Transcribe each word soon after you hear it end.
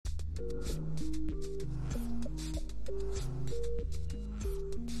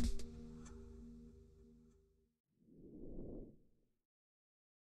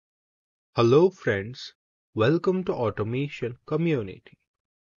Hello friends, welcome to Automation Community.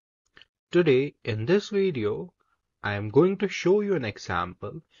 Today in this video, I am going to show you an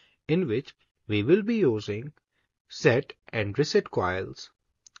example in which we will be using set and reset coils.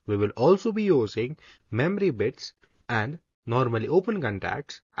 We will also be using memory bits and normally open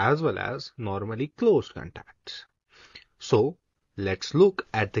contacts as well as normally closed contacts. So let's look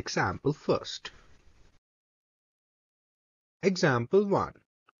at the example first. Example 1.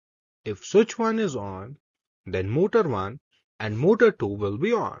 If switch 1 is on, then motor 1 and motor 2 will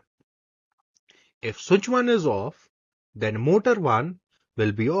be on. If switch 1 is off, then motor 1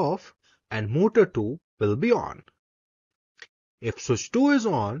 will be off and motor 2 will be on. If switch 2 is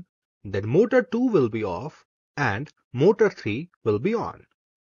on, then motor 2 will be off and motor 3 will be on.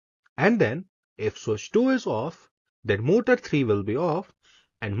 And then if switch 2 is off, then motor 3 will be off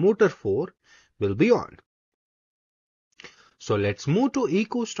and motor 4 will be on. So let's move to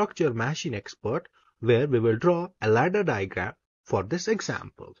EcoStruxure Machine Expert, where we will draw a ladder diagram for this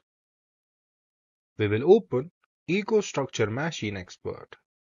example. We will open EcoStruxure Machine Expert.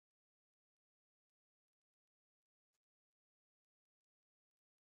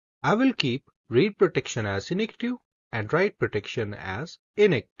 I will keep read protection as inactive and write protection as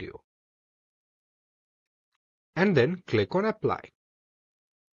inactive. And then click on Apply.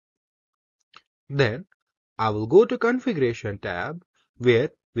 Then I will go to Configuration tab, where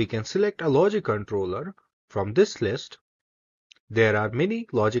we can select a logic controller from this list. There are many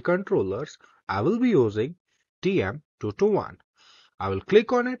logic controllers. I will be using TM221. I will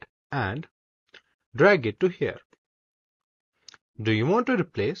click on it and drag it to here. Do you want to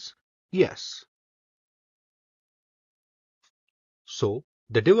replace? Yes. So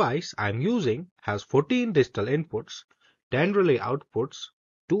the device I am using has 14 digital inputs, 10 relay outputs,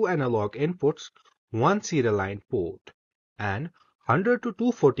 2 analog inputs, 1 serial line port, and 100 to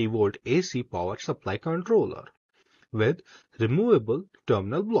 240 volt AC power supply controller with removable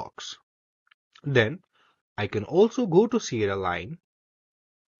terminal blocks. Then I can also go to serial line,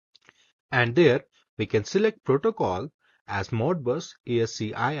 and there we can select protocol as Modbus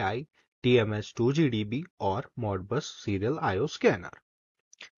ESCII TMH2GDB or Modbus Serial IO Scanner.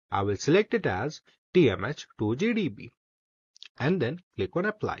 I will select it as TMH2GDB and then click on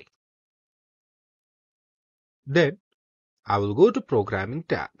Apply. Then I will go to Programming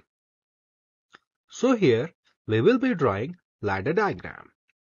tab. So here we will be drawing ladder diagram.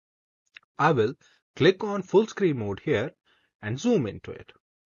 I will click on full screen mode here and zoom into it.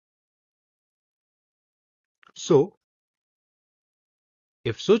 So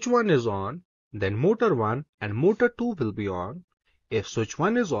if switch 1 is on, then motor 1 and motor 2 will be on. If switch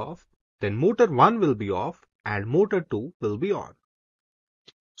 1 is off, then motor 1 will be off and motor 2 will be on.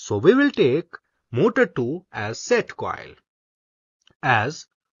 So we will take motor 2 as set coil, as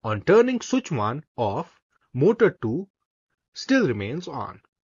on turning switch 1 off, motor 2 still remains on,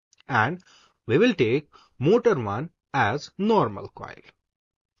 and we will take motor 1 as normal coil.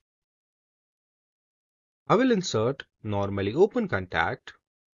 I will insert normally open contact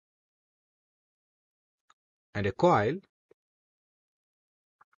and a coil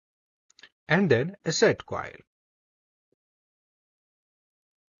and then a set coil.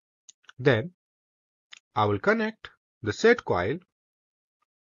 Then I will connect the set coil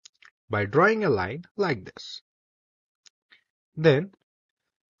by drawing a line like this. Then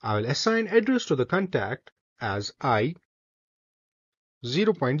I will assign address to the contact as I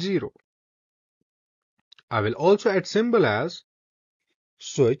 0.0. I will also add symbol as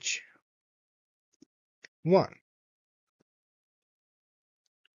switch 1.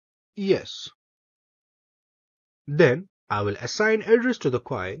 Yes. Then I will assign address to the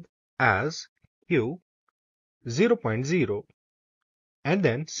coil as Q 0.0 and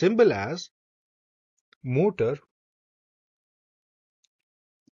then symbol as motor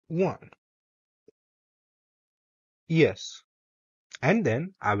 1. Yes. And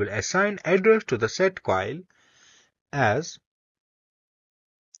then I will assign address to the set coil as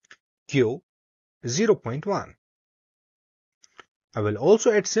Q 0.1. I will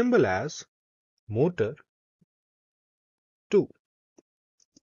also add symbol as motor 2.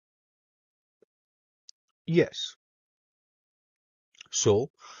 Yes. So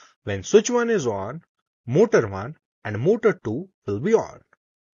when switch 1 is on, motor 1 and motor 2 will be on.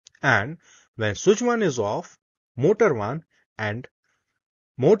 And when switch 1 is off, motor 1 and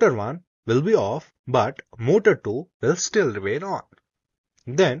motor 1 will be off, but motor 2 will still remain on.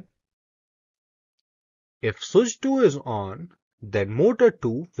 Then if switch 2 is on, then motor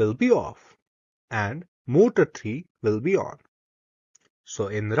 2 will be off and motor 3 will be on. So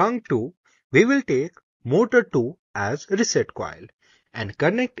in rung 2, we will take motor 2 as reset coil and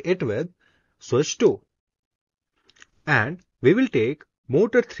connect it with switch 2. And we will take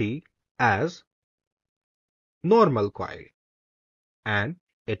motor 3 as normal coil and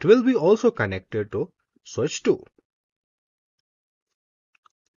it will be also connected to switch 2.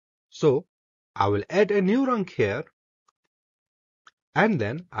 So I will add a new rung here and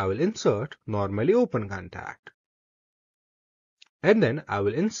then I will insert normally open contact. And then I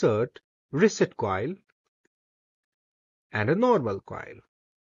will insert reset coil and a normal coil.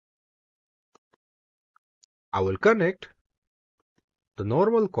 I will connect the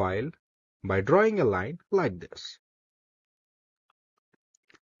normal coil by drawing a line like this.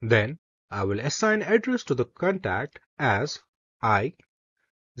 Then I will assign address to the contact as I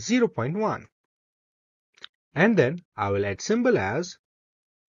 0.1 and then I will add symbol as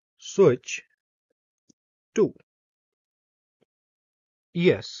switch 2.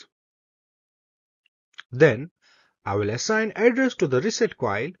 Yes. Then I will assign address to the reset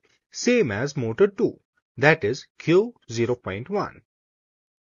coil same as motor 2, that is Q 0.1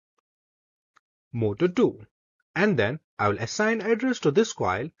 motor 2, and then I will assign address to this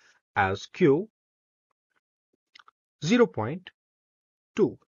coil as Q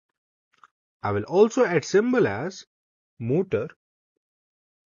 0.2. I will also add symbol as motor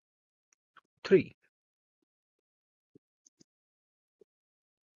 3.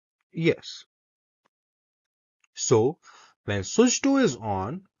 Yes. So when switch 2 is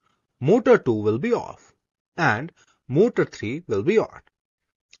on, motor 2 will be off and motor 3 will be on.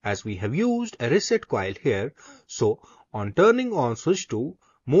 As we have used a reset coil here, so on turning on switch 2,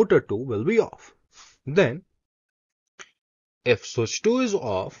 motor 2 will be off. Then if switch 2 is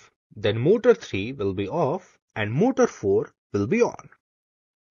off, then motor 3 will be off and motor 4 will be on.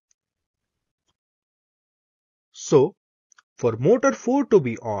 So for motor 4 to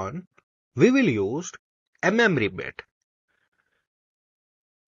be on, we will use a memory bit.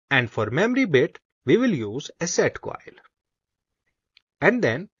 And for memory bit, we will use a set coil. And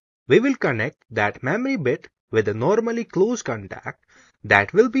then we will connect that memory bit with a normally closed contact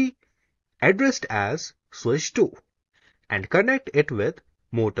that will be addressed as switch 2 and connect it with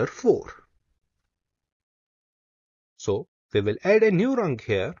motor 4. So we will add a new rung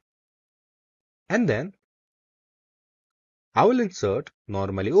here and then I will insert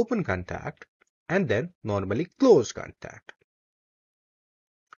normally open contact and then normally closed contact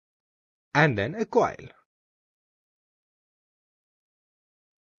and then a coil.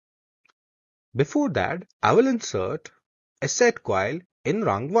 Before that, I will insert a set coil in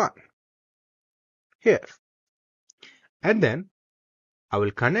rung 1 here and then I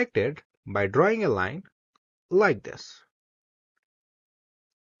will connect it by drawing a line like this.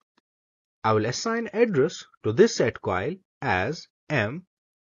 I will assign address to this set coil as M0.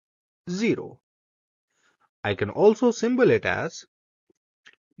 I can also symbol it as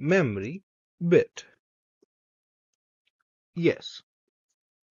memory bit. Yes.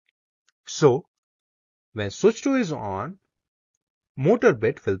 So when switch 2 is on, motor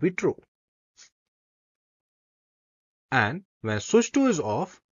bit will be true. And when switch 2 is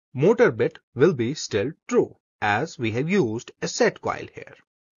off, motor bit will be still true as we have used a set coil here.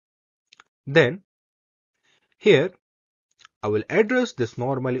 Then here I will address this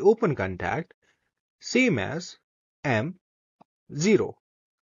normally open contact same as M0,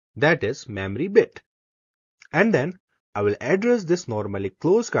 that is memory bit. And then I will address this normally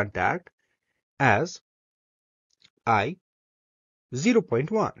closed contact as I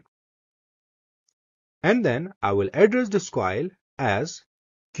 0.1. And then I will address this coil as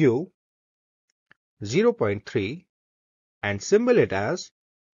Q 0.3 and symbol it as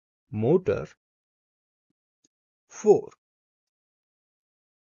motor 4.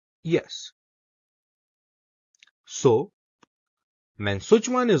 Yes. So when switch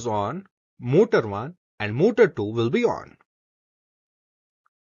 1 is on, motor 1 and motor 2 will be on.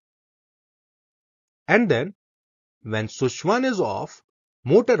 And then when switch 1 is off,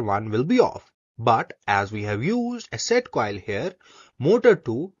 motor 1 will be off. But as we have used a set coil here, motor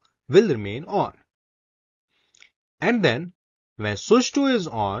 2 will remain on. And then when switch 2 is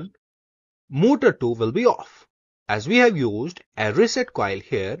on, motor 2 will be off. As we have used a reset coil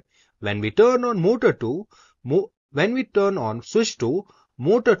here, when we turn on motor 2, when we turn on switch 2,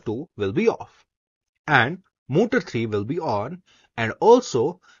 motor 2 will be off. And motor 3 will be on and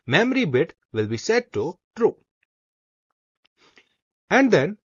also memory bit will be set to true. And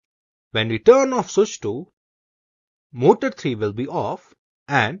then when we turn off switch 2, motor 3 will be off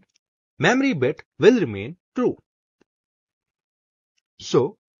and memory bit will remain true.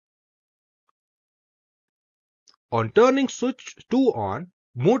 So, on turning switch 2 on,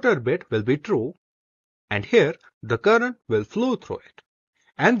 motor bit will be true, and here the current will flow through it.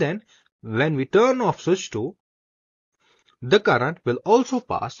 And then when we turn off switch 2, the current will also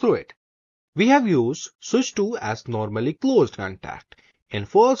pass through it. We have used switch 2 as normally closed contact. In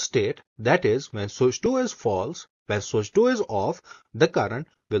false state, that is when switch 2 is false, when switch 2 is off, the current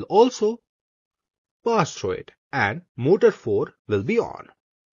will also pass through it and motor 4 will be on.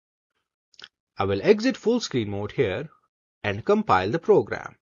 I will exit full screen mode here and compile the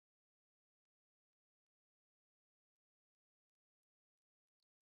program.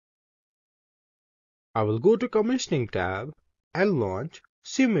 I will go to Commissioning tab and launch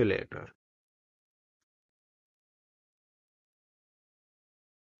Simulator.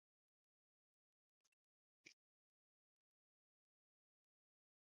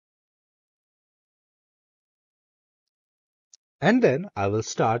 And then I will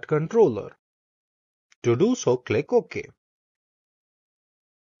start controller. To do so, click OK.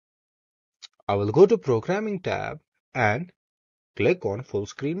 I will go to Programming tab and click on Full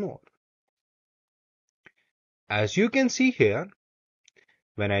Screen Mode. As you can see here,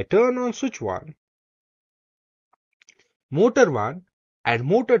 when I turn on switch 1, motor 1 and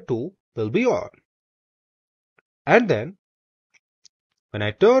motor 2 will be on. And then, when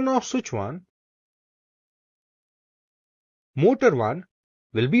I turn off switch 1, motor 1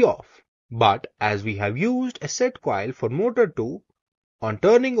 will be off. But as we have used a set coil for motor 2, on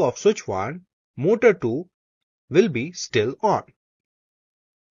turning off switch 1, motor 2 will be still on.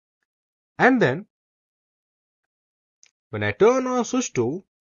 And then, when I turn on switch 2,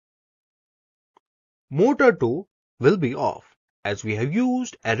 motor 2 will be off. As we have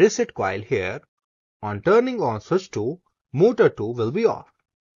used a reset coil here, on turning on switch 2, motor 2 will be off.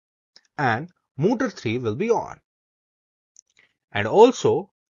 And motor 3 will be on. And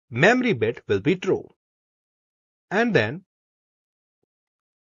also, memory bit will be true. And then,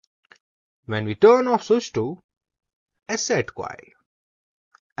 when we turn off switch 2, a set coil.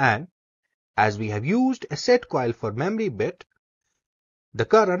 And as we have used a set coil for memory bit, the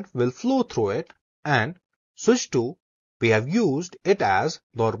current will flow through it, and switch 2, we have used it as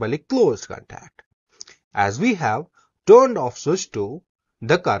normally closed contact. As we have turned off switch 2,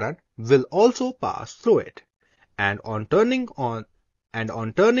 the current will also pass through it. And on turning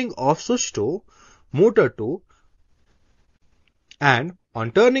off switch 2, motor 2, and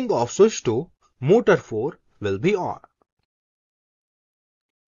on turning off switch 2, motor 4 will be on.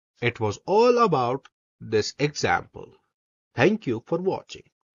 It was all about this example. Thank you for watching.